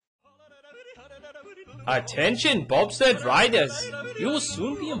Attention bobsled riders! You will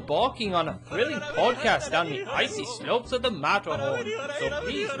soon be embarking on a thrilling podcast down the icy slopes of the Matterhorn. So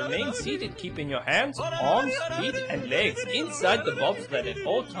please remain seated, keeping your hands, arms, feet, and legs inside the bobsled at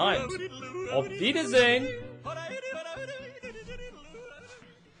all times. Auf Wiedersehen!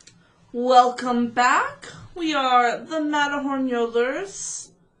 Welcome back. We are the Matterhorn Yodelers.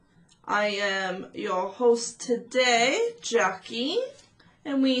 I am your host today, Jackie,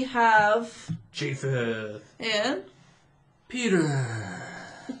 and we have Japheth and Peter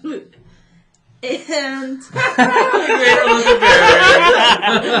and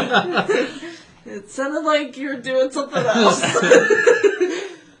it sounded like you were doing something else.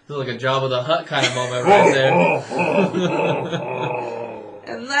 It's like a Jabba the Hutt kind of moment right there.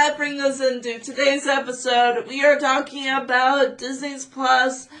 And that brings us into today's episode. We are talking about Disney's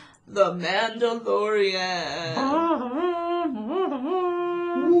Plus, The Mandalorian.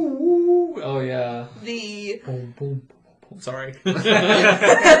 Oh yeah. The Boom, boom, boom. Sorry.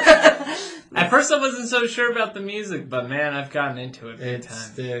 At first I wasn't so sure about the music, but man, I've gotten into it big It time.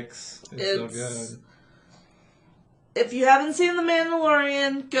 sticks. It's so good. If you haven't seen The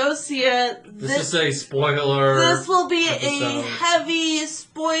Mandalorian, go see it. This is a spoiler. This will be episode. a heavy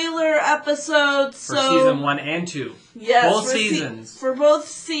spoiler episode. For season 1 and 2. Yes, Both seasons. For both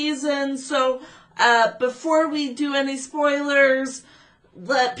seasons. So, before we do any spoilers,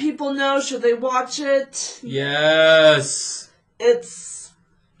 let people know, should they watch it? Yes.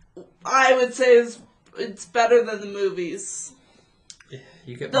 I would say it's better than the movies.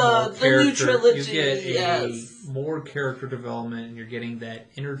 You get The more character. new trilogy, You get yes. more character development, and you're getting that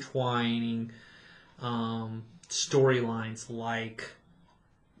intertwining storylines like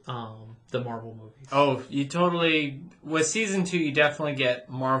the Marvel movies. Oh, you totally... With season 2, you definitely get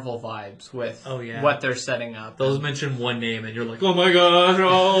Marvel vibes with what they're setting up. Those mention one name, and you're like, oh my gosh,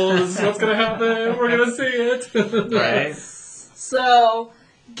 this is what's going to happen. We're going to see it. Right? So,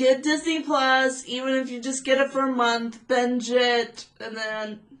 get Disney Plus, even if you just get it for a month, binge it, and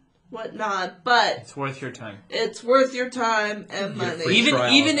then whatnot. But It's worth your time. it's worth your time and money. free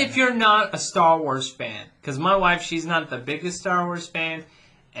trial. Even if you're not a Star Wars fan. Because my wife, she's not the biggest Star Wars fan,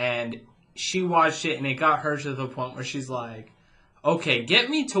 and she watched it, and it got her to the point where she's like, okay, get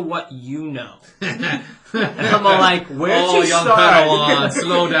me to what you know. And I'm all like, where to young start? Padawan,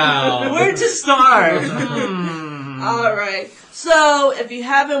 slow down. Where to start? Alright, so if you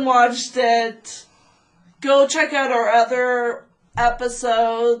haven't watched it, go check out our other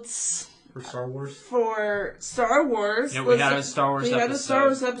episodes For Star Wars? for Star Wars. Yeah, we had a Star Wars We episode. had a Star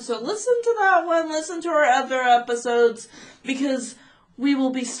Wars episode. Listen to that one, listen to our other episodes, because we will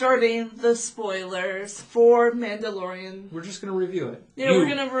be starting the spoilers for Mandalorian. We're just going to review it. Yeah, we're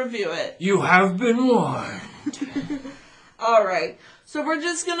going to review it. You have been warned. Alright, so we're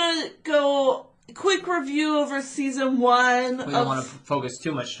just going to go quick review over season 1 We don't want to focus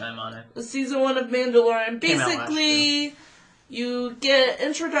too much time on it. season 1 of Mandalorian. Came out last Basically, you get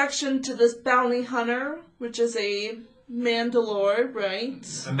introduction to this bounty hunter, which is a Mandalore, right?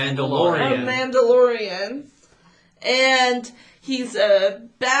 A Mandalorian. A Mandalorian. And he's a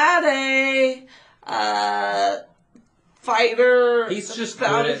bad fighter. He's just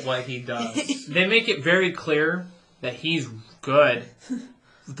bounty- good at what he does. They make it very clear that he's good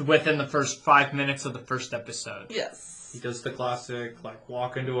within the first 5 minutes of the first episode. Yes. He does the classic, like,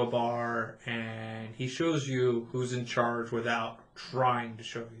 walk into a bar, and he shows you who's in charge without trying to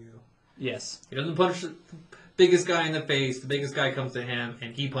show you. Yes. He doesn't punch the biggest guy in the face. The biggest guy comes to him,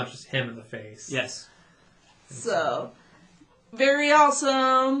 and he punches him in the face. Yes. So, very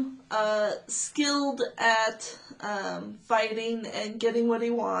awesome. Skilled at fighting and getting what he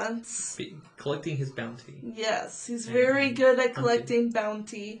wants. Collecting his bounty. Yes, he's very good at collecting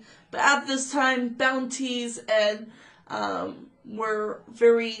bounty. But at this time, bounties and were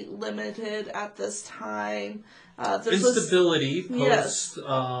very limited at this time. Instability post. Yes.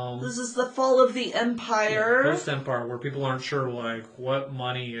 This is the fall of the Empire. Post Empire, where people aren't sure, like, what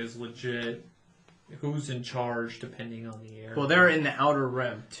money is legit, who's in charge, depending on the area. Well, they're in the Outer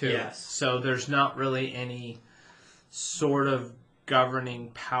Rim, too. Yes. So there's not really any sort of governing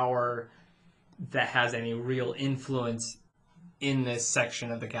power that has any real influence in this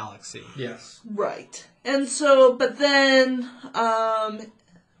section of the galaxy. Yes. Right. And so, but then,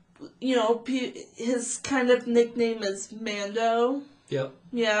 his kind of nickname is Mando. Yep.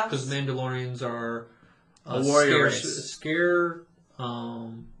 Yeah. Because Mandalorians are A warrior scare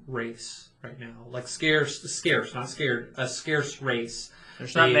race right now. Like scarce, not scared, a scarce race.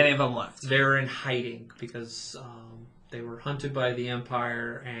 There's not many of them left. They're in hiding because they were hunted by the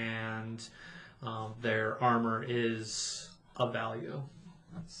Empire, and their armor is of value.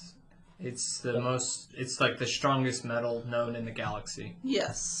 It's it's like the strongest metal known in the galaxy.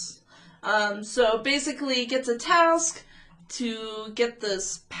 Yes. So basically, he gets a task to get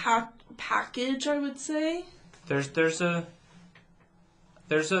this package, I would say. There's a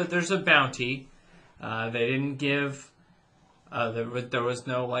bounty. They didn't give. There was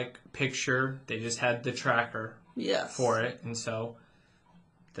no like picture. They just had the tracker Yes. for it, and so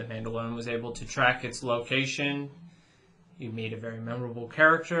the Mandalorian was able to track its location. You meet a very memorable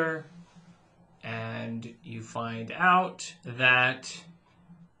character, and you find out that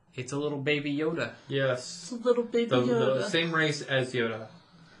it's a little baby Yoda. Yes. It's a little baby Yoda. The same race as Yoda.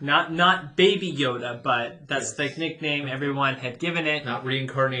 Not baby Yoda, but that's Yes. the nickname everyone had given it. Not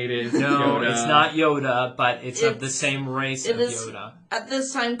reincarnated. No, Yoda. it's not Yoda, but it's of the same race it of is Yoda. at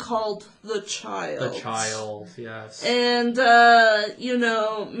this time called the Child. The child, yes. And,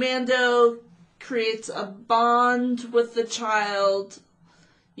 Mando creates a bond with the child,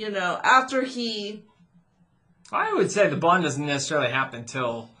 after he... I would say the bond doesn't necessarily happen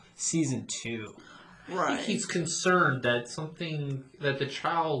until season 2. I Right. think he's concerned that the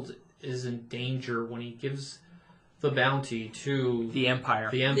child is in danger when he gives the bounty to The Empire.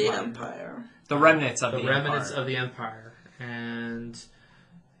 the Empire. The Empire. The remnants of the remnants Empire. of the Empire. And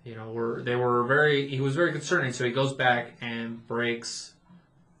he was very concerning, so he goes back and breaks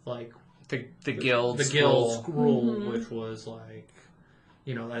like the guild's rule, Mm-hmm. which was like,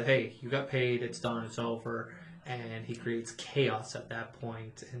 that hey, you got paid, it's done, it's over. And he creates chaos at that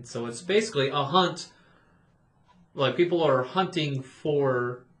point. And so it's basically a hunt. Like, people are hunting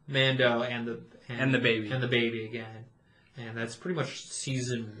for Mando and the baby. And the baby again. And that's pretty much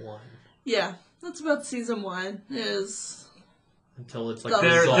season 1. Yeah, that's about season 1, is... Until it's like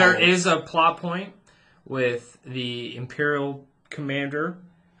There There is a plot point with the Imperial commander,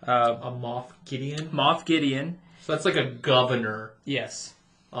 a Moff Gideon. Moff Gideon. So that's like a governor Yes.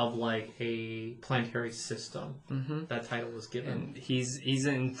 of like a planetary system. Mm-hmm. That title was given. And he's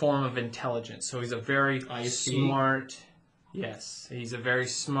in form of intelligence, so he's a very IC? smart. Yes, he's a very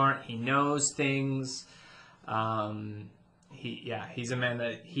smart. He knows things. He's a man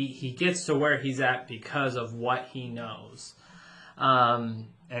that he gets to where he's at because of what he knows, and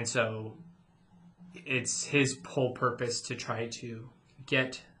so it's his whole purpose to try to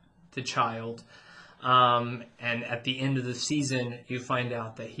get the child. And at the end of the season, you find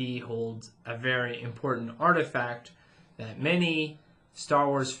out that he holds a very important artifact that many Star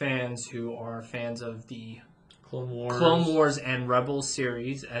Wars fans who are fans of the Clone Wars and Rebels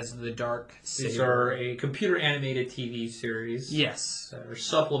series as the Dark Saber. These are a computer animated TV series. Yes. That are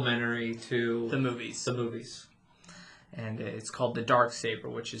supplementary to The movies. The movies. And it's called the Dark Saber,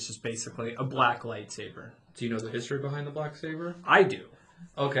 which is just basically a black lightsaber. Do you know the history behind the black saber? I do.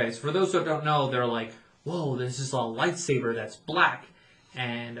 Okay, so for those who don't know, they're like, whoa, this is a lightsaber that's black.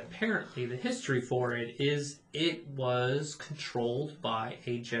 And apparently the history for it is it was controlled by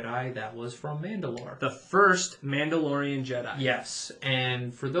a Jedi that was from Mandalore. The first Mandalorian Jedi. Yes,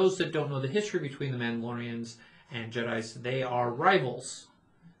 and for those that don't know the history between the Mandalorians and Jedis, they are rivals.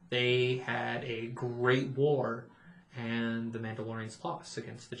 They had a great war, and the Mandalorians lost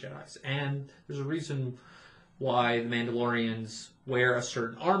against the Jedis. And there's a reason why the Mandalorians wear a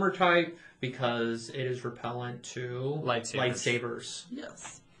certain armor type, because it is repellent to lightsabers.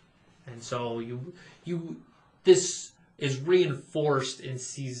 Yes. And so this is reinforced in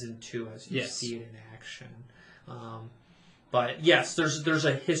season 2 as you see it in action. But yes, there's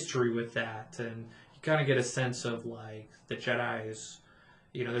a history with that, and you kind of get a sense of like the Jedi's.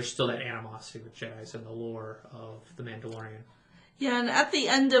 There's still that animosity with Jedi's in the lore of the Mandalorian. Yeah, and at the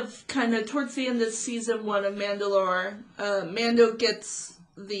end of towards the end of season 1 of Mandalore, Mando gets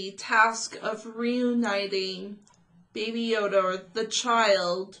the task of reuniting Baby Yoda, or the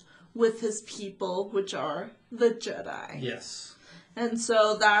child, with his people, which are the Jedi. Yes. And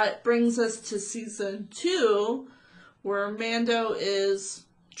so that brings us to season 2, where Mando is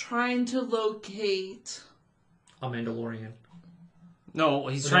trying to locate... A Mandalorian. No,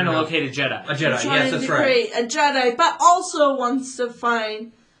 he's trying to locate a Jedi. A Jedi, trying yes, that's to right. create a Jedi, but also wants to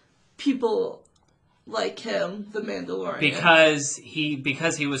find people like him, the Mandalorian. Because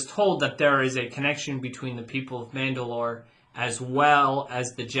he was told that there is a connection between the people of Mandalore as well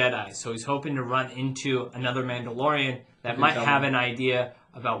as the Jedi. So he's hoping to run into another Mandalorian that might have an idea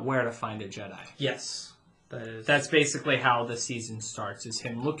about where to find a Jedi. Yes. That's basically how the season starts, is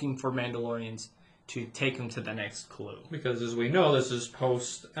him looking for Mandalorians to take him to the next clue. Because as we know, this is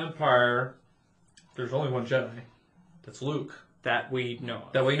post-Empire. There's only one Jedi. That's Luke. That we know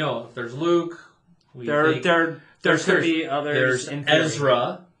of. That we know of. There's Luke. There could be others. There's in theory.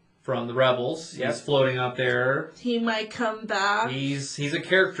 Ezra. from the Rebels. Yep. He's floating out there. He might come back. He's a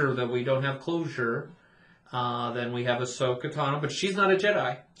character that we don't have closure. Then we have Ahsoka Tano, but she's not a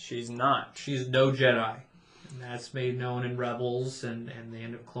Jedi. She's not. She's no Jedi. And that's made known in Rebels and the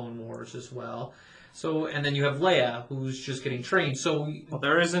end of Clone Wars as well. So, and then you have Leia, who's just getting trained. So, Well,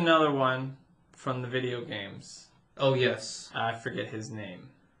 there is another one from the video games. oh yes, I forget his name,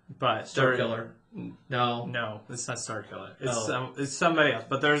 but Starkiller. No, No, it's not Starkiller. Oh. It's somebody else.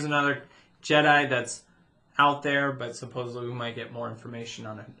 But there's another Jedi that's out there, but supposedly we might get more information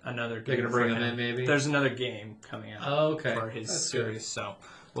on another game. They're gonna bring for him in, maybe? There's another game coming out Oh, okay. for his That's series, good. so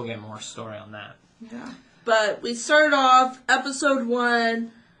we'll get more story on that. Yeah. But we start off, episode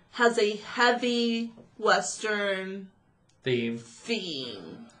 1 has a heavy Western theme.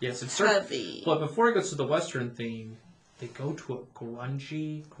 theme. Yes, it's starts. Heavy. But before it goes to the Western theme, they go to a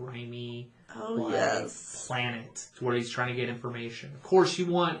grungy, grimy Oh, yes. planet where he's trying to get information. Of course, you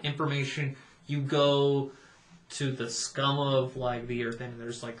want information. You go to the scum of like the earth, and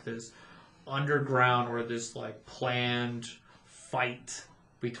there's like this underground or this like planned fight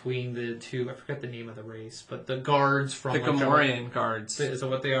between the two. I forget the name of the race, but the guards from The like, Gamorrean guards. Is that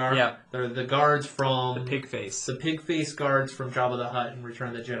what they are? Yeah. They're the guards from The pig face. the pig-faced guards from Jabba the Hutt in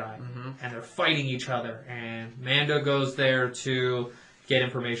Return of the Jedi, Mm-hmm. and they're fighting each other. And Mando goes there to get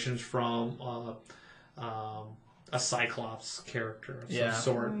information from a Cyclops character of Yeah. some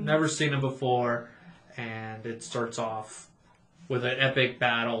sort. Never seen him before, and it starts off with an epic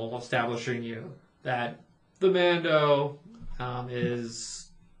battle establishing you that the Mando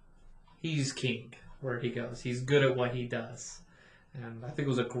he's king where he goes. He's good at what he does. And I think it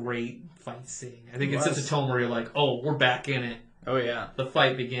was a great fight scene. I think it sets a tone where you're like, oh, we're back in it. Oh, yeah. The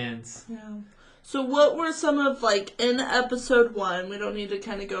fight begins. Yeah. So what were some of, like, in episode 1, we don't need to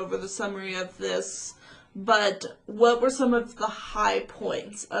kind of go over the summary of this, but what were some of the high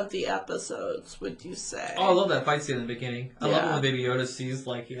points of the episodes, would you say? Oh, I love that fight scene in the beginning. I love it Yeah. when Baby Yoda sees,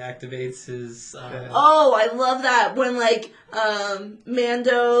 like, he activates his... Oh, I love that when, like,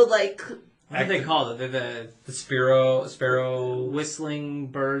 Mando, like... What do they call it? They're the Sparrow... whistling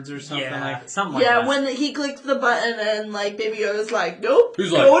birds or something Yeah. like something like Yeah, that. when he clicked the button and, like, Baby Yoda's like, nope,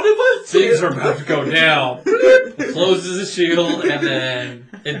 He's go like, to my things are about to go down. Closes his shield, and then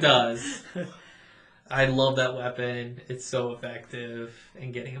it does. I love that weapon. It's so effective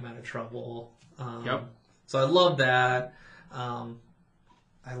in getting him out of trouble. Yep. So I love that.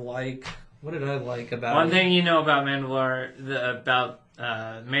 I like... What did I like about One it? thing you know about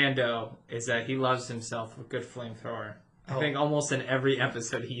Mando is that he loves himself a good flamethrower. I think almost in every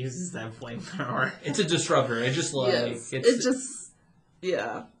episode he uses that flamethrower. It's a disruptor. It just like... Yes, It's, it just,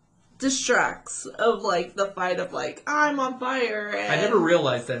 yeah, distracts of, like, the fight of, like, I'm on fire, and... I never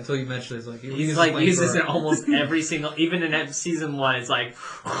realized that until you mentioned it. It's like, He's like uses it almost every single, even in season 1, it's like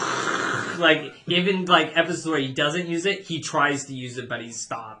even like episodes where he doesn't use it, he tries to use it, but he's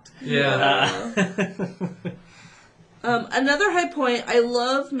stopped. Yeah. Another high point, I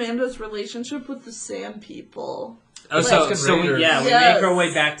love Mando's relationship with the Sand people. Oh, so we Yes. make our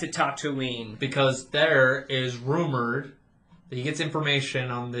way back to Tatooine. Because there is rumored that he gets information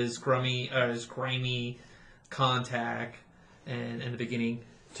on this grimy contact and in the beginning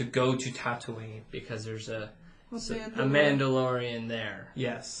to go to Tatooine. Because there's a Mandalorian. Mandalorian there,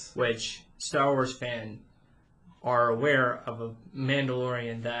 Yes. which Star Wars fans are aware of a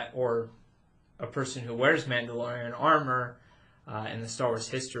Mandalorian or a person who wears Mandalorian armor in the Star Wars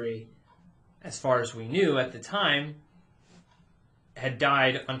history, as far as we knew at the time, had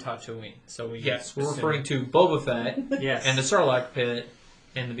died on Tatooine. So we We're assume- referring to Boba Fett yes and the Sarlacc pit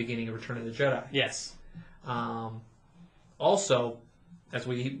in the beginning of Return of the Jedi. yes Also, as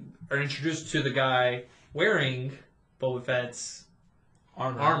we are introduced to the guy wearing Boba Fett's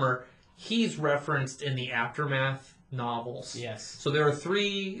armor, he's referenced in the Aftermath novels. yes So there's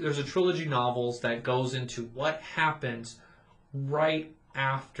a trilogy novels that goes into what happens right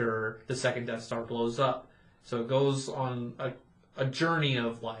after the second Death Star blows up. So it goes on a journey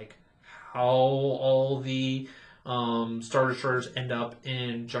of like how all the Star Destroyers end up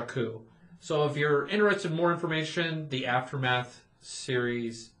in Jakku. So if you're interested in more information, the Aftermath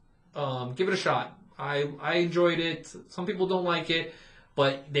series, give it a shot. I enjoyed it. Some people don't like it,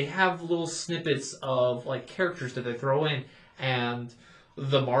 but they have little snippets of like characters that they throw in, and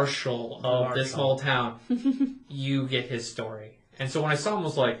the marshal of this small town, you get his story. And so when I saw him, I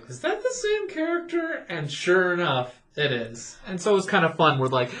was like, is that the same character? And sure enough, it is. And so it was kind of fun. We're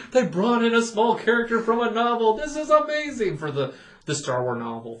like, they brought in a small character from a novel. This is amazing for the the Star Wars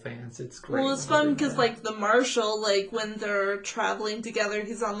novel fans. It's great. Well, it's fun because, like, the Marshal, like, when they're traveling together,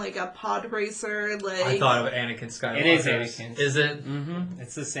 he's on, like, a pod racer, like... I thought of Anakin Skywalker. It is Anakin. Is it? Mm-hmm.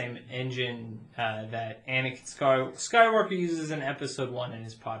 It's the same engine that Anakin Skywalker uses in Episode 1 in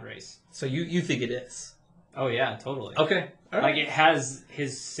his pod race. So you think it is? Oh, yeah, totally. Okay. All right. Like, it has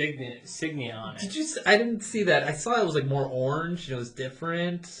his signia on it. Did you? I didn't see that. I saw it was like more orange. It was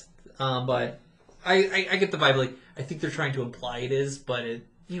different. But I get the vibe. Like, I think they're trying to imply it is, but it,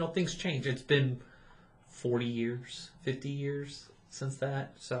 things change. It's been 40 years, 50 years since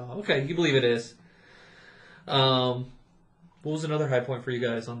that. So okay, you believe it is. What was another high point for you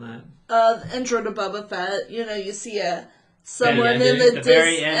guys on that? The intro to Boba Fett. You see someone Very in end, the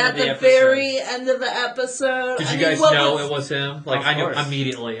very end at of the the episode. very end of the episode. Did I you mean, guys what know was- it was him? Like, Of I knew course.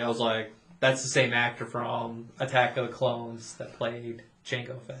 immediately. I was like, that's the same actor from Attack of the Clones that played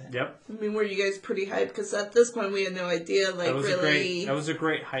Jango Fett. Yep. I mean, were you guys pretty hyped? Because at this point, we had no idea. Like, That was really. that was a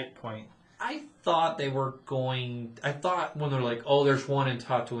great hype point. I thought they were going. I thought when they're like, "Oh, there's one in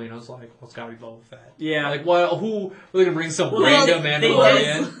Tatooine," I was like, "Well, it's gotta be Boba Fett." Yeah. Like, what? Who? Are they gonna bring some Well, random they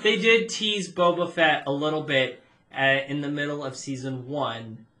Mandalorian? They did tease Boba Fett a little bit in the middle of season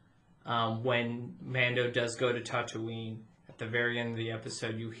 1, when Mando does go to Tatooine. At the very end of the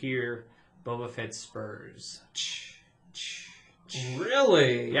episode, you hear Boba Fett's spurs.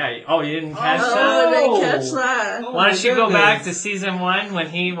 Really? Yeah. Oh, you didn't catch Oh, that? I didn't catch that. Oh, Why my don't you go back to goodness. season 1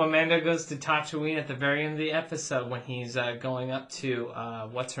 when Mando goes to Tatooine at the very end of the episode when he's going up to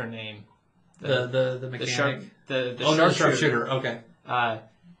what's her name? The The mechanic. sharp the Oh, no, sharpshooter. sharpshooter. Okay.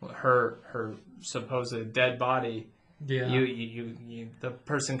 Her supposed dead body. Yeah. You the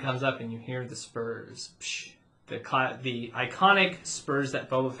person comes up and you hear the spurs. Psh, the iconic spurs that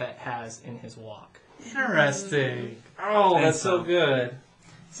Boba Fett has in his walk. Interesting. Oh, that's so good.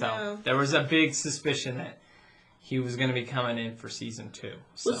 So Yeah. there was a big suspicion that he was going to be coming in for season 2.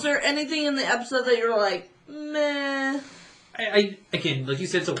 So. Was there anything in the episode that you were like, meh? I again, like you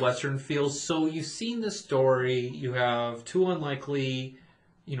said, it's a Western feel. So you've seen the story. You have two unlikely,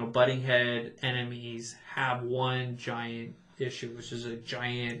 butting head enemies have one giant issue, which is a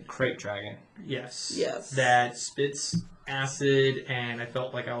giant Crate dragon. yes, That spits acid, and I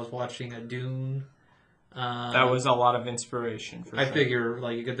felt like I was watching a Dune. That was a lot of inspiration for I sure. figure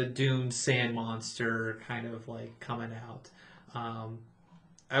like you get the Dune sand monster kind of like coming out.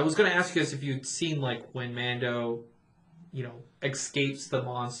 I was gonna ask you guys if you'd seen like when Mando, escapes the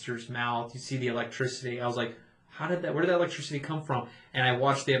monster's mouth. You see the electricity. I was like, where did that electricity come from? And I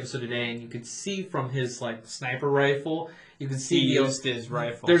watched the episode today, and you could see from his like sniper rifle, you could see He used his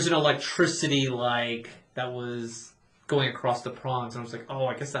rifle. there's an electricity like that was going across the prongs, and I was like, oh,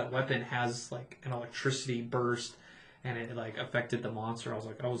 I guess that weapon has like an electricity burst, and it like affected the monster.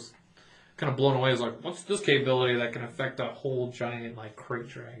 I was kind of blown away. I was like, what's this capability that can affect a whole giant like crate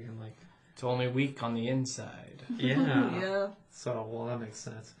dragon? Like, It's only weak on the inside. yeah. Yeah. So, well, that makes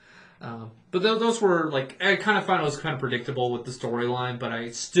sense. But those were like, I kind of found it was kind of predictable with the storyline, but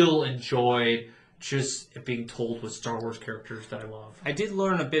I still enjoyed just it being told with Star Wars characters that I love. I did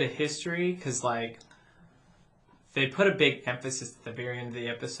learn a bit of history because, like, they put a big emphasis at the very end of the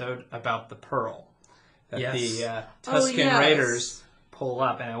episode about the pearl that Yes. the Tusken yes. Raiders pull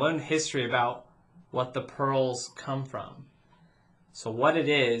up, and I learned history about what the pearls come from. So what it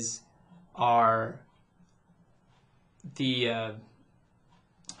is are the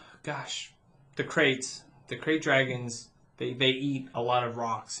the crate dragons. They eat a lot of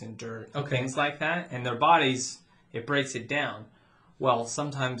rocks and dirt, and Okay. things like that, and their bodies, it breaks it down. Well,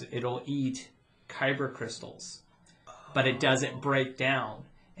 sometimes it'll eat kyber crystals, but it doesn't break down,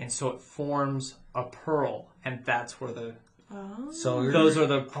 and so it forms a pearl, and that's where the Oh. So those are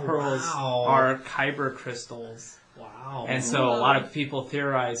the pearls wow. are kyber crystals. Wow. And so a lot of people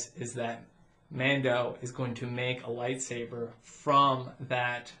theorize is that Mando is going to make a lightsaber from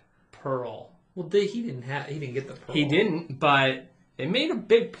that pearl. Well, he didn't get the pearl. He didn't, but they made a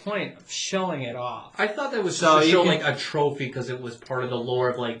big point of showing it off. I thought that was So just to you show can- like a trophy because it was part of the lore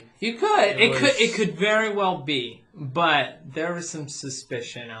of like. You could. It was- It could very well be. But there was some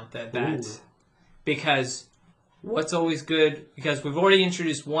suspicion out there that Ooh. because what's always good, because we've already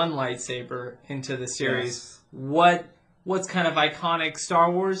introduced one lightsaber into the series. Yes. What's kind of iconic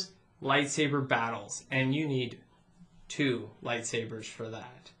Star Wars? Lightsaber battles. And you need 2 lightsabers for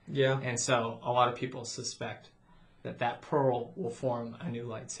that. Yeah. And so a lot of people suspect that pearl will form a new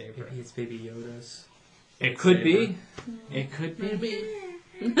lightsaber. Maybe it's Baby Yoda's. It could be. It could be. Maybe.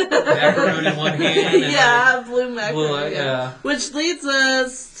 Macaroon in one hand. And Yeah, blue macaroon. Blue, yeah. Which leads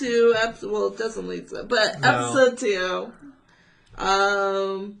us to well, it doesn't lead to, but No. episode 2.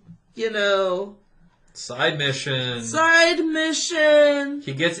 Side mission. Side mission.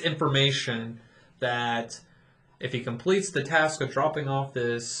 He gets information that if he completes the task of dropping off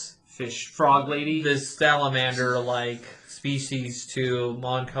this Fish frog lady. this salamander-like species to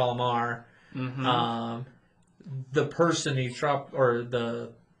Mon Calamar, the person he dropped, or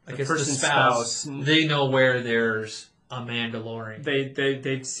the person's spouse, spouse. they know where there's a Mandalorian.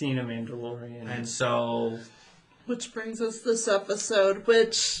 They've seen a Mandalorian. And so... Which brings us this episode,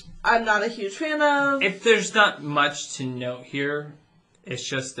 which I'm not a huge fan of. If there's not much to note here, it's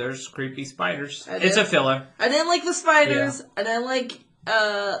just there's creepy spiders. I It's did. a filler. I didn't like the spiders. I didn't like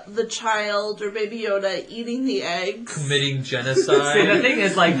the child or Baby Yoda eating the eggs. committing genocide. See, the thing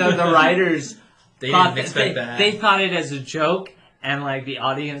is, like, the writers They thought didn't expect that. They thought it as a joke, and, like, the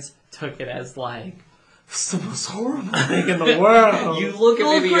audience took it as, like, it's the most horrible thing in the world. You look at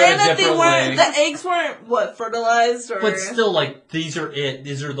Well, Baby Yoda granted, they differently. weren't. The eggs weren't fertilized or. But still, like, these are it.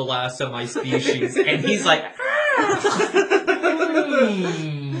 These are the last of my species. And he's like,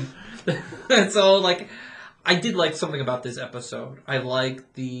 And so, like, I did like something about this episode. I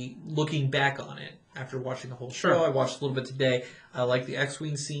like the looking back on it after watching the whole show. Sure. I watched a little bit today. I like the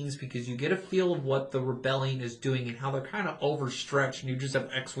X-Wing scenes because you get a feel of what the rebellion is doing and how they're kind of overstretched, and you just have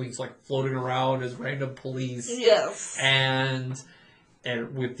X-Wings, like, floating around as random police. Yes. And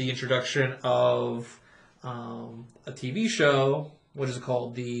with the introduction of a TV show, what is it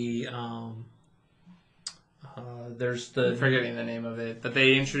called? There's the I'm forgetting the name of it, but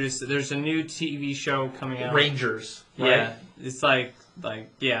they introduced. There's a new TV show coming out. Rangers. Right? Yeah, it's like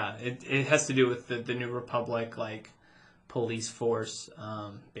yeah, it has to do with the New Republic, like, police force,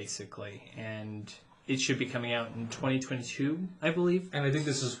 basically, and it should be coming out in 2022, I believe. And I think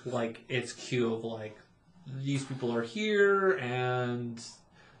this is like its cue of like these people are here and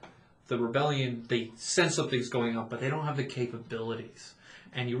the rebellion. They sense something's going on, but they don't have the capabilities.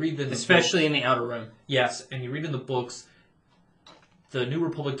 And you read in the Especially book, in the Outer Rim. yes, and you read in the books. The New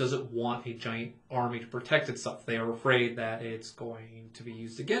Republic doesn't want a giant army to protect itself. They are afraid that it's going to be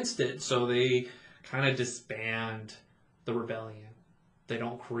used against it, so they kind of disband the rebellion. They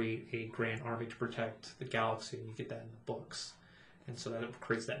don't create a grand army to protect the galaxy, and you get that in the books. And so that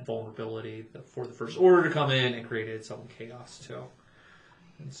creates that vulnerability for the First Order to come in and create its own chaos, too.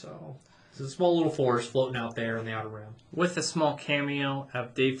 And so it's a small little force floating out there in the Outer Rim. With a small cameo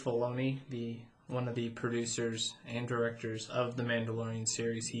of Dave Filoni, one of the producers and directors of the Mandalorian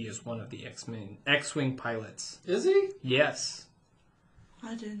series. He is one of the X-Wing pilots. Is he? Yes.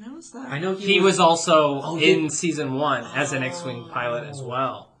 I didn't notice that. I know He was also did- in season 1 as an X-Wing pilot as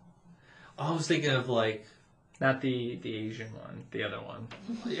well. I was thinking of like... Not the Asian one, the other one.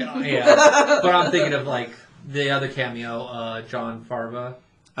 Yeah. But I'm thinking of like the other cameo, John Favreau.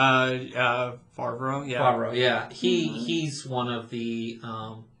 Favreau, yeah. Favreau, yeah. He's one of the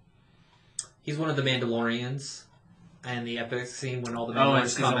Mandalorians, and the epic scene when all the Oh, in Mandalorians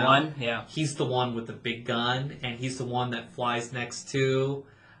season come out. 1? Yeah. He's the one with the big gun, and he's the one that flies next to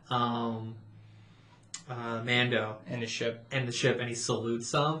Mando And the ship. and the ship, and he salutes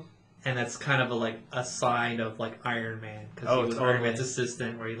them. And that's kind of a sign of like Iron Man, because Oh, he was totally. Iron Man's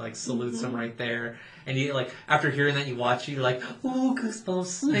assistant, where he like salutes him right there. And you like after hearing that, you watch it, you're like, ooh,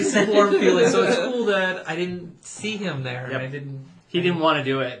 goosebumps, nice warm feeling. So it's cool that I didn't see him there. Yep. And I didn't. He didn't want to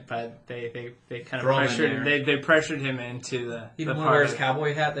do it, but they kind of Throw him in pressured there. they pressured him into the He the didn't want to wear his part.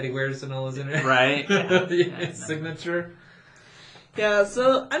 cowboy hat that he wears in all his interviews. Right. Yeah. His signature. Yeah,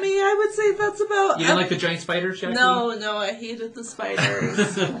 so, I mean, I would say that's about... You didn't like the giant spiders, Jackie? No, I hated the spiders.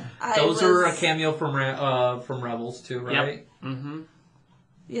 Those are a cameo from Rebels too, right? Yep. Mm-hmm.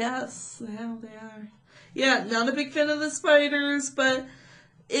 Yes, yeah, they are. Yeah, not a big fan of the spiders, but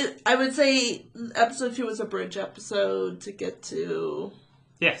I would say episode 2 was a bridge episode to get to...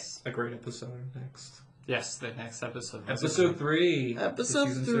 Yes. A great episode next. Yes, the next episode. Episode 3. Episode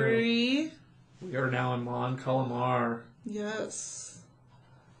Season 2. 3. We are now in Mon Calamar. Yes.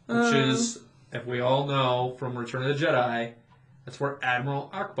 Which is, if we all know from Return of the Jedi, that's where Admiral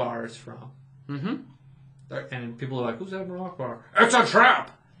Akbar is from. Mm-hmm. And people are like, who's Admiral Akbar? It's a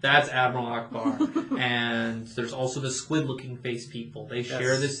trap! That's Admiral Akbar. And there's also the squid-looking face people. They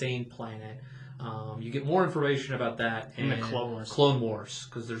share the same planet. You get more information about that In the Clone Wars. Clone Wars,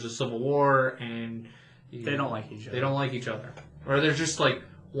 because there's a civil war, and They don't like each other. They don't like each other. Or they're just like,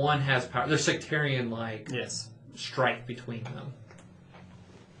 one has power. There's sectarian-like strife between them.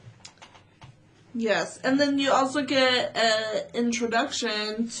 Yes, and then you also get an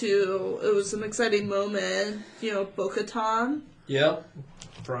introduction to, it was an exciting moment, Bo-Katan. Yep.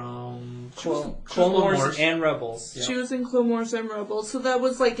 From Clone Wars and Rebels. She was in Clone Wars and Rebels, so that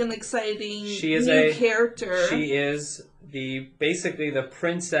was like an exciting She is new a character. She is basically the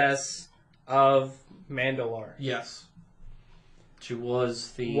princess of Mandalore. Yes. She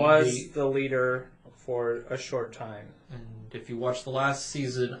was the leader for a short time. And if you watch the last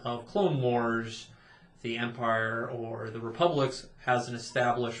season of Clone Wars, the Empire or the Republic has an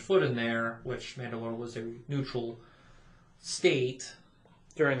established foot in there, which Mandalore was a neutral state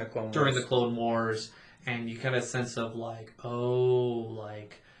During the Clone Wars. And you kind of sense of like, oh,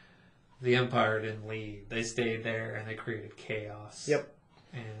 like the Empire didn't leave. They stayed there and they created chaos. Yep.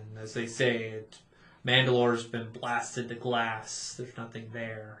 And as they say, Mandalore's been blasted to glass. There's nothing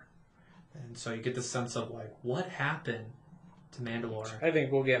there. And so you get the sense of like, what happened to Mandalore? I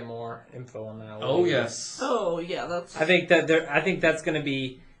think we'll get more info on that. Oh yes. Oh yeah, that's. I think that's going to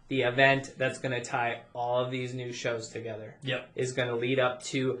be the event that's going to tie all of these new shows together. Yep. Is going to lead up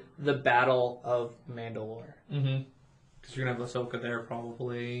to the Battle of Mandalore. Mm-hmm. Because you're gonna have Ahsoka there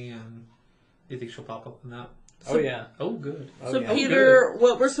probably, and you think she'll pop up in that? Oh yeah. Oh good. So yeah. Peter,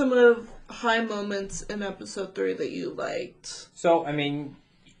 what were some of high moments in episode 3 that you liked? So I mean,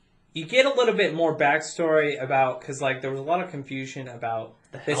 you get a little bit more backstory about, because like there was a lot of confusion about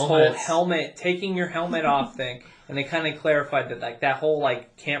this whole helmet, taking your helmet off thing, and they kind of clarified that like that whole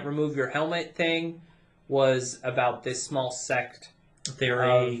like can't remove your helmet thing was about this small sect. They're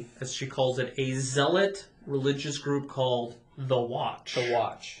as she calls it, a zealot religious group called the Watch. The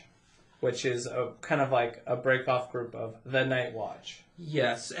Watch, which is a kind of like a break-off group of the Night Watch.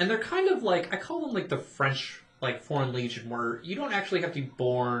 Yes, and they're kind of like, I call them like the French like Foreign Legion, where you don't actually have to be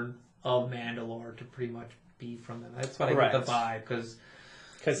born of Mandalore to pretty much be from them. That's what I get the vibe,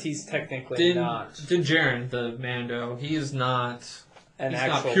 because he's technically not. Din Djarin, the Mando, he is not. He's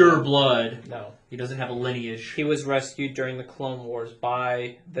not pure blood. No. He doesn't have a lineage. He was rescued during the Clone Wars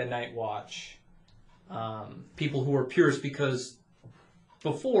by the Night Watch. People who were purists, because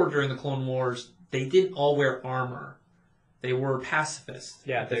before, during the Clone Wars, they didn't all wear armor. They were pacifists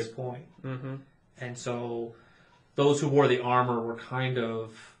at this point. Mm-hmm. And so those who wore the armor were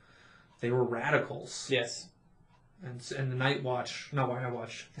they were radicals. Yes. And the Night Watch, not Night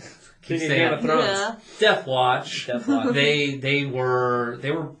Watch. Game of Thrones. Yeah. Death Watch. Death Watch. They were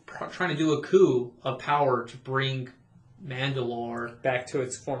trying to do a coup of power to bring Mandalore back to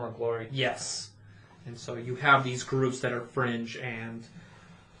its former glory. Yes. And so you have these groups that are fringe, and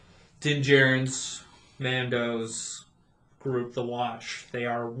Din Djarin's, Mando's group, the Watch, they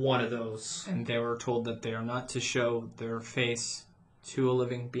are one of those. And they were told that they are not to show their face to a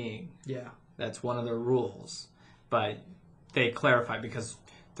living being. Yeah. That's one of their rules. But they clarify, because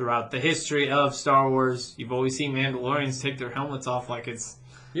throughout the history of Star Wars, you've always seen Mandalorians take their helmets off like it's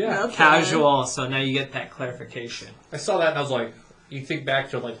casual, so now you get that clarification. I saw that and I was like, you think back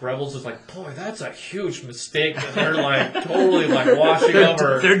to like Rebels, it's like, boy, that's a huge mistake that they're like totally like washing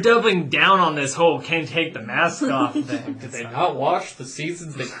over. They're doubling down on this whole can't take the mask off thing. Did they not watch the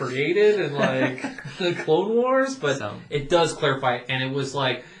seasons they created and like the Clone Wars? But it does clarify it, and it was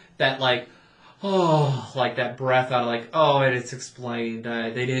like that like, oh, like that breath out of like, oh, it's explained.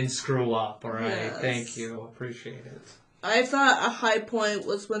 They didn't screw up. All right. Yes. Thank you. Appreciate it. I thought a high point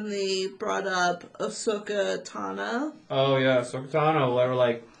was when they brought up Ahsoka Tano. Oh, yeah. Ahsoka Tano. They were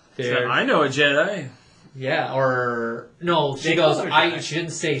like, I know a Jedi. Yeah. Or, no, she goes, she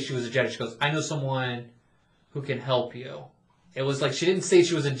didn't say she was a Jedi. She goes, I know someone who can help you. It was like, she didn't say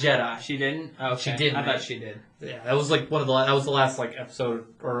she was a Jedi. She didn't? Oh, she didn't. I thought she did. Yeah, that was like that was the last like episode,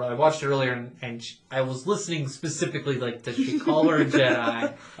 or I watched it earlier, and I was listening specifically like, does she call her a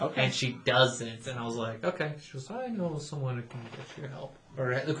Jedi? Okay. And she doesn't, and I was like, okay. She goes, I know someone who can get you help,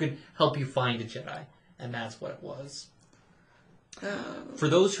 or who could help you find a Jedi, and that's what it was. For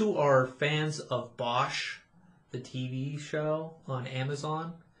those who are fans of Bosch, the TV show on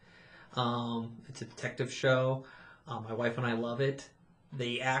Amazon, it's a detective show. My wife and I love it.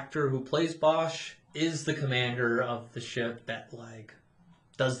 The actor who plays Bosch is the commander of the ship that like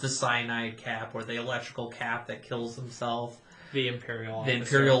does the cyanide cap or the electrical cap that kills himself. The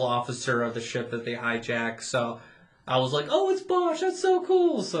Imperial officer of the ship that they hijack. So I was like, oh, it's Bosch. That's so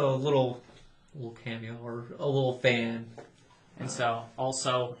cool. So a little cameo or a little fan. And so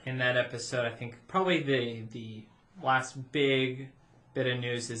also in that episode, I think probably the last big bit of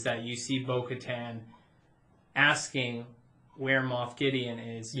news is that you see Bo-Katan asking where Moff Gideon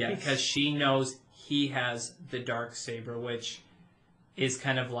is, because she knows he has the Darksaber, which is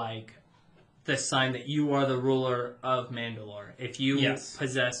kind of like the sign that you are the ruler of Mandalore. If you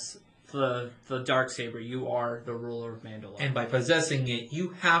possess the Darksaber, you are the ruler of Mandalore. And by possessing it,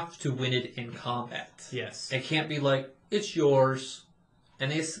 you have to win it in combat. Yes. It can't be like, it's yours.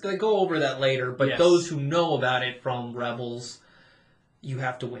 And they go over that later, but those who know about it from Rebels, you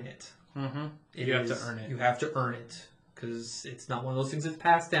have to win it. Mm-hmm. You have to earn it. You have to earn it. Because it's not one of those things that's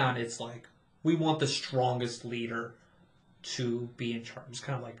passed down. It's like, we want the strongest leader to be in charge. It's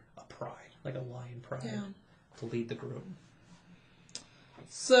kind of like a pride, like a lion pride, to lead the group.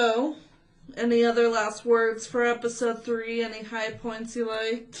 So, any other last words for episode 3? Any high points you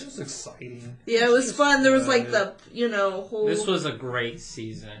liked? It was exciting. Yeah, it was fun. There was like the, whole... This was a great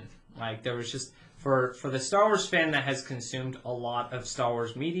season. Like, there was just... For the Star Wars fan that has consumed a lot of Star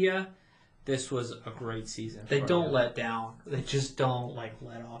Wars media, this was a great season. They don't let down. They just don't, let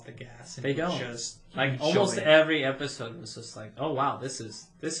off the gas. And They don't. Just almost enjoy it. every episode was just like, oh, wow, this is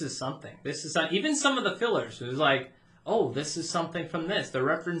something. This is even some of the fillers. It was like, oh, this is something from this. They're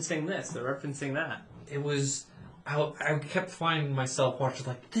referencing this. They're referencing that. It was... I kept finding myself watching,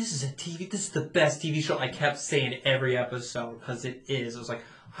 this is the best TV show. I kept saying every episode, because it is. I was like,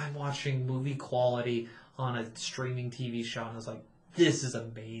 I'm watching movie quality on a streaming TV show, and I was like, this is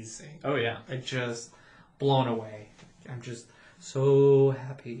amazing. Oh, yeah. I just blown away. I'm just so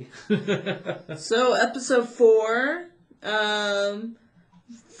happy. So, episode 4, fun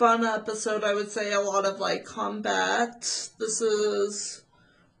episode, I would say. A lot of, combat. This is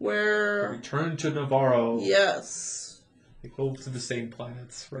where... Return to Navarro. Yes. They go to the same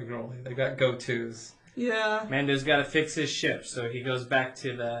planets regularly. They got go-tos. Yeah. Mando's got to fix his ship, so he goes back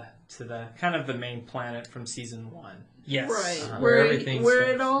to the kind of the main planet from season 1. Yes. Right. Where Where everything's it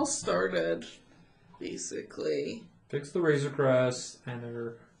fixed. all started, basically. Fix the Razor Crest, and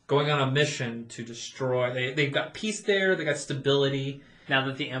they're going on a mission to destroy... They've got peace there, they got stability. Now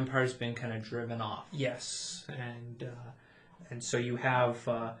that the Empire's been kind of driven off. Yes, and so you have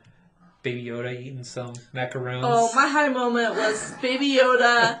Baby Yoda eating some macaroons. Oh, my high moment was Baby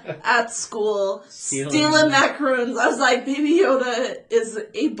Yoda at school stealing macaroons. I was like, Baby Yoda is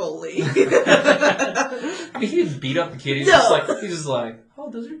a bully. I mean, he didn't beat up the kid. He's just like, oh,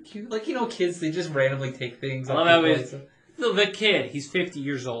 those are cute. Kids, they just randomly take things. Well, that was the kid. He's 50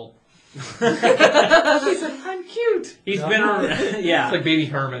 years old. He's like, I'm cute. He's been around. Yeah. It's like Baby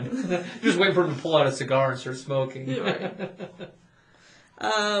Herman. Just waiting for him to pull out a cigar and start smoking.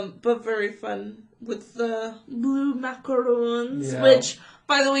 But very fun with the blue macaroons, Yeah. which,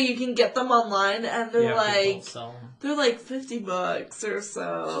 by the way, you can get them online, and they're people sell 'em. they're like $50 or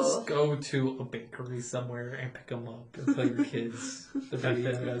so. Just go to a bakery somewhere and pick them up and play your kids. The Baby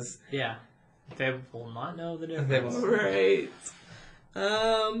Yodas. Yeah. They will not know the They difference. will. Right.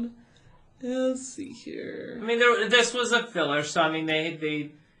 Let's see here. I mean, this was a filler, so I mean,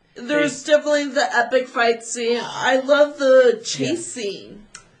 they There's definitely the epic fight scene. I love the chase scene.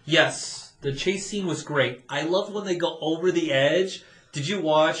 Yes, the chase scene was great. I love when they go over the edge. Did you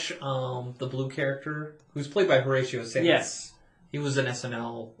watch the blue character who's played by Horatio Sands? Yes. He was an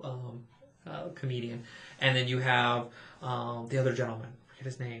SNL comedian. And then you have the other gentleman. I forget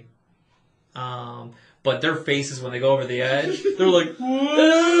his name. But their faces when they go over the edge, they're like,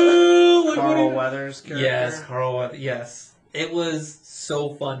 whoa! Carl Weathers character. Yes, Carl Weathers. Yes. It was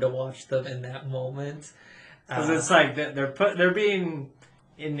so fun to watch them in that moment. Because it's like they're being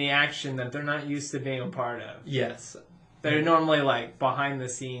in the action that they're not used to being a part of. Yes. They're normally behind the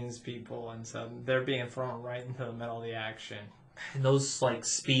scenes people, and so they're being thrown right into the middle of the action. And those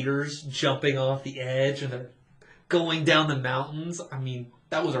speeders jumping off the edge and they're going down the mountains. I mean,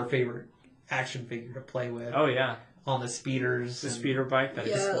 that was our favorite action figure to play with. Oh yeah, on the speeders. the speeder bike that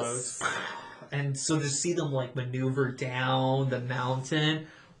explodes. And so to see them maneuver down the mountain,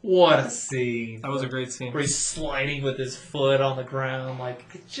 what a scene! That was a great scene. Where he's sliding with his foot on the ground,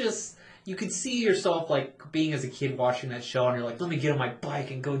 it just you could see yourself being as a kid watching that show, and you're like, let me get on my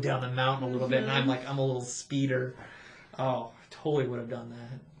bike and go down the mountain a little bit, and I'm a little speeder. Oh, I totally would have done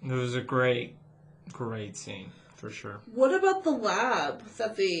that. It was a great scene. For sure. What about the lab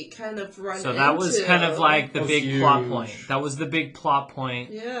that they kind of run into? So that was kind of the big plot point. That was the big plot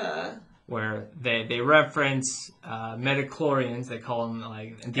point. Yeah. Where they reference metachlorians. They call them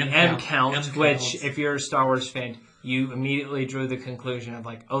the M count, which if you're a Star Wars fan, you immediately drew the conclusion of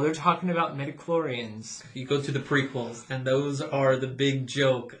they're talking about metachlorians. You go to the prequels, and those are the big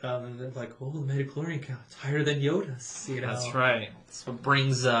joke. They're like, oh, the metachlorian count's higher than Yoda's. That's right. That's what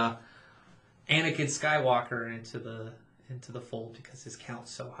brings Anakin Skywalker into the fold because his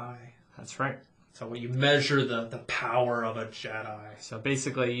count's so high. That's right. So when you measure the power of a Jedi. So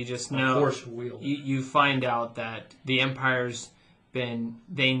basically, you just know force wheel. You find out that the Empire's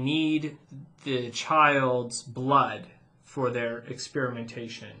they need the child's blood for their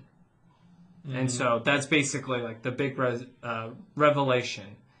experimentation, and so that's basically the big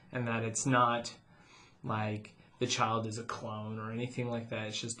revelation, and that it's not the child is a clone or anything like that.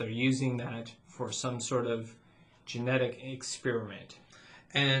 It's just they're using that for some sort of genetic experiment.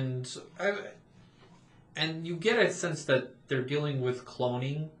 And And you get a sense that they're dealing with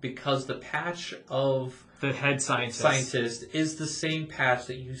cloning because the patch of The head scientist is the same patch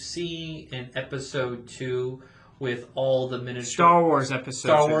that you see in episode 2 with all the miniature Star Wars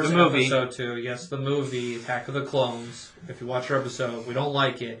episode 2, the movie. episode 2, yes, the movie Attack of the Clones. If you watch our episode, we don't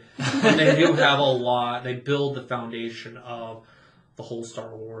like it, but they do have a lot. They build the foundation of the whole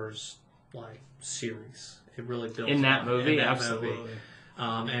Star Wars series. It really builds in that movie, absolutely.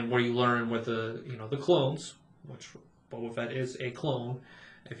 And where you learn with the clones, which Boba Fett is a clone.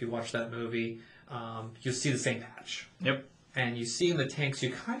 If you watch that movie, you'll see the same patch. Yep. And you see in the tanks,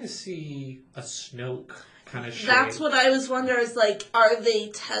 you kind of see a Snoke kind of shape. That's what I was wondering. Is are they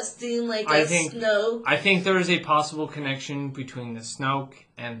testing Snoke? I think there is a possible connection between the Snoke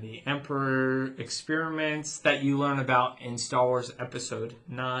and the Emperor experiments that you learn about in Star Wars Episode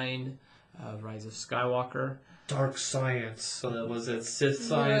 9, Rise of Skywalker. Dark science. So that was it. Sith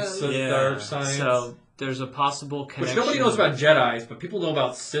science, Yes. dark science. So there's a possible connection. Which nobody knows about Jedis, but people know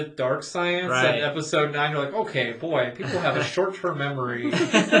about Sith dark science. Right. And Episode 9, you're like, okay, boy, people have a short-term memory.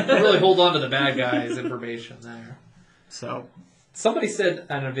 They really hold on to the bad guys' information there. So somebody said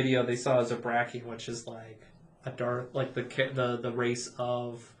in a video they saw as a Zabraki, which is a Darth, the race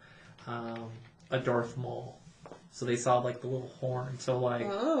of a Darth Maul. So they saw the little horn.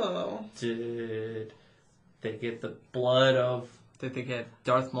 So did they get the blood of? Did they get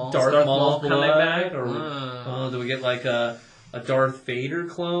Darth Maul? Darth Maul's coming blood? back? Or do we get a Darth Vader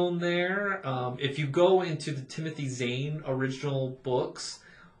clone there? If you go into the Timothy Zahn original books,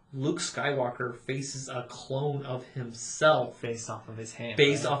 Luke Skywalker faces a clone of himself. Based off of his hand.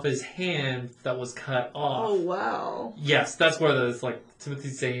 Off his hand that was cut off. Oh, wow. Yes, that's where those Timothy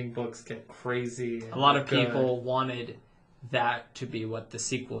Zahn books get crazy. A lot of people wanted that to be what the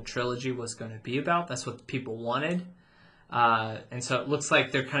sequel trilogy was going to be about. That's what people wanted. And so it looks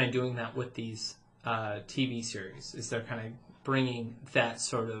like they're kind of doing that with these TV series. Is they're kind of bringing that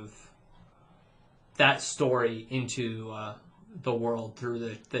story into the world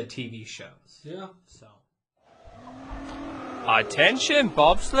through the TV shows. Yeah. So. Attention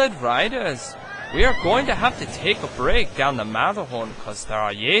bobsled riders! We are going to have to take a break down the Matterhorn because there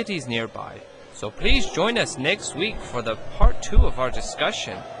are Yetis nearby. So please join us next week for the part 2 of our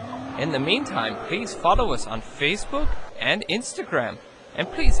discussion. In the meantime, please follow us on Facebook and Instagram. And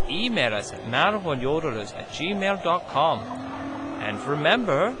please email us at matterhornyodelers@gmail.com. And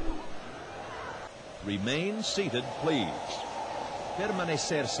remember... Remain seated, please.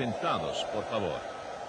 Permanecer sentados, por favor.